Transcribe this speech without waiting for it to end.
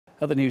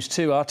Other news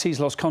too, RT's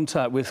lost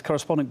contact with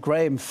correspondent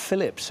Graham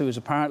Phillips, who is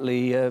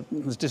apparently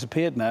has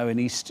disappeared now in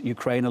East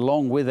Ukraine,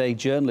 along with a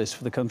journalist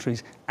for the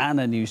country's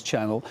Anna news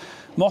channel.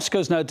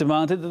 Moscow's now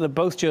demanded that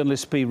both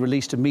journalists be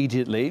released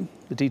immediately.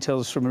 The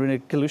details from Marina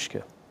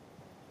Galushka.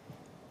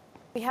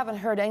 We haven't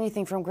heard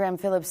anything from Graham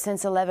Phillips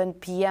since 11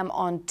 p.m.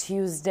 on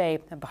Tuesday.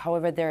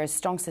 However, there is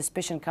strong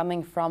suspicion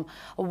coming from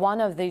one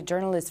of the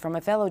journalists, from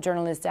a fellow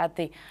journalist at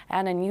the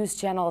Anna news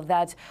channel,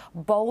 that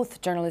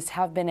both journalists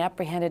have been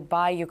apprehended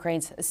by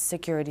Ukraine's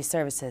security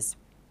services.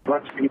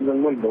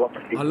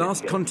 Our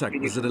last contact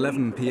was at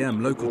 11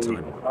 p.m. local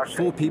time.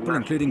 4 people,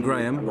 including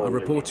Graham, a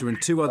reporter and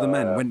 2 other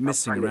men, went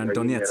missing around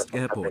Donetsk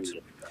airport.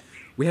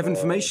 We have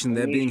information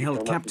they're being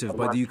held captive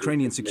by the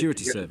Ukrainian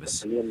security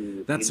service.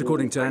 That's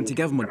according to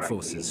anti-government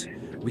forces.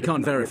 We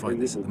can't verify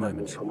this at the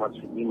moment.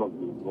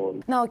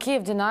 Now,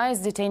 Kiev denies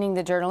detaining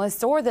the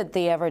journalists or that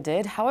they ever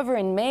did. However,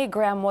 in May,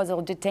 Graham was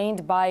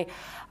detained by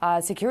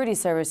security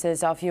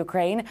services of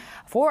Ukraine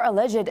for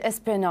alleged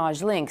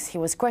espionage links. He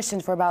was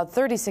questioned for about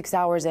 36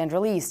 hours and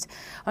released.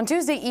 On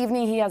Tuesday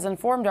evening, he has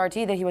informed RT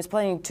that he was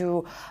planning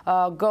to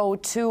go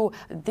to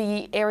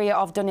the area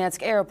of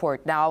Donetsk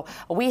airport. Now,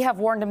 we have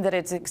warned him that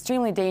it's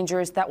extremely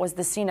dangerous. That was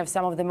the scene of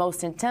some of the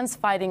most intense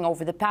fighting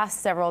over the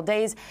past several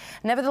days.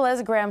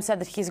 Nevertheless, Graham said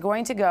that he's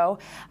going to go.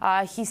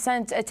 He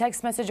sent a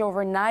text message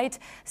overnight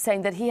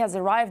saying that he has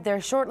arrived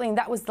there shortly, and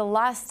that was the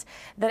last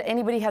that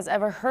anybody has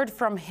ever heard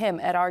from him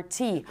at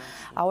RT.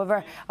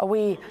 However,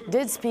 we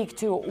did speak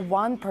to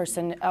one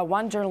person,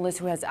 one journalist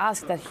who has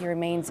asked that he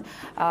remains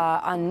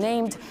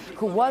unnamed,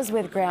 who was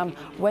with Graham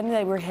when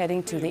they were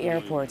heading to the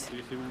airport.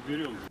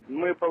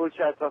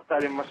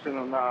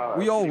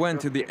 We all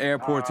went to the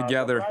airport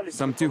together.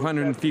 Some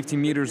 250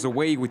 meters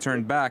away we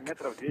turned back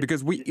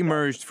because we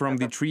emerged from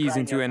the trees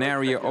into an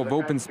area of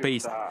open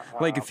space,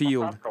 like a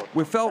field.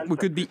 We felt we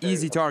could be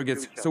easy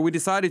targets, so we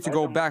decided to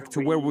go back to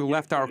where we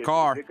left our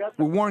car.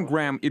 We warned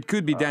Graham it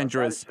could be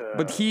dangerous,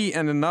 but he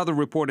and another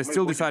reporter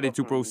still decided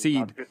to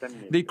proceed.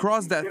 They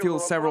crossed that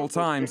field several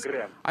times.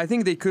 I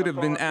think they could have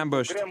been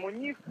ambushed.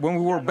 When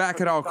we were back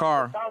at our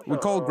car, we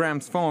called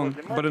Graham's phone,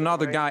 but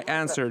another guy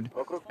answered.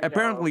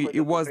 Apparently,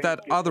 it was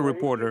that other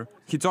reporter.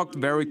 He talked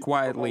very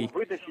quietly.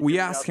 We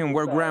asked him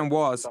where Graham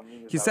was.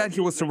 He said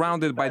he was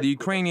surrounded by the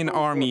Ukrainian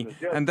army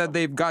and that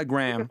they've got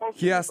Graham.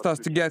 He asked us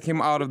to get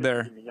him out of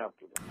there.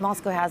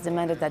 Moscow has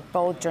demanded that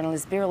both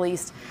journalists be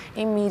released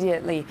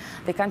immediately.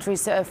 The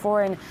country's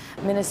foreign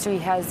ministry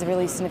has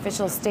released an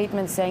official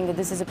statement saying that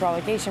this is a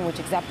provocation which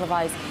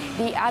exemplifies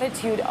the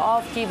attitude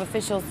of Kyiv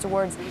officials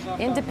towards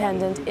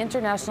independent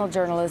international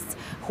journalists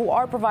who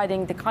are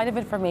providing the kind of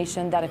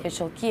information that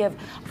official Kyiv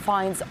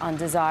finds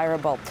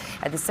undesirable.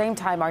 At the same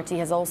time, RT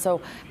has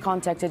also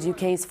contacted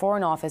UK's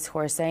Foreign Office, who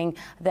are saying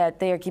that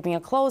they are keeping a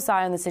close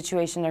eye on the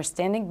situation. They're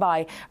standing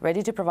by,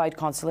 ready to provide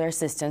consular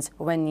assistance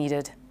when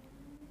needed.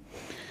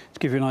 To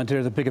give you an idea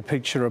of the bigger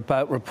picture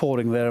about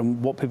reporting there and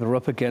what people are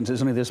up against,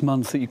 it's only this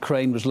month that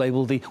Ukraine was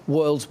labelled the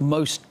world's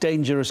most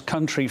dangerous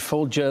country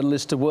for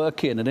journalists to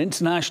work in. An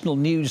International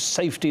News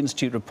Safety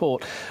Institute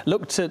report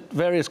looked at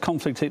various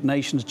conflicted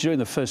nations during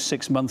the first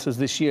 6 months of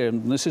this year,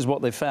 and this is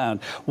what they found.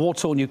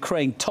 War-torn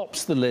Ukraine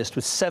tops the list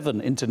with 7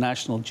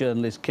 international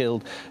journalists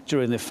killed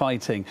during the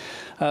fighting.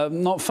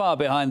 Not far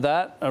behind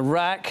that,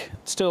 Iraq,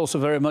 still also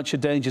very much a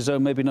danger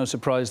zone, maybe no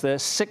surprise there.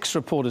 6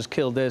 reporters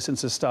killed there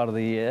since the start of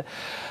the year.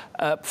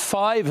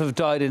 5 have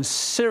died in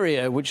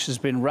Syria, which has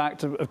been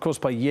racked, of course,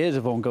 by years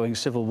of ongoing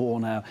civil war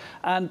now.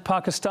 And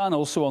Pakistan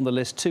also on the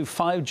list too.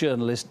 5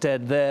 journalists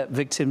dead there,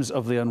 victims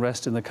of the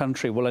unrest in the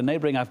country. Well, in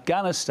neighbouring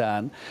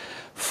Afghanistan,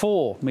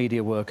 4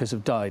 media workers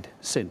have died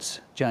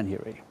since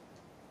January.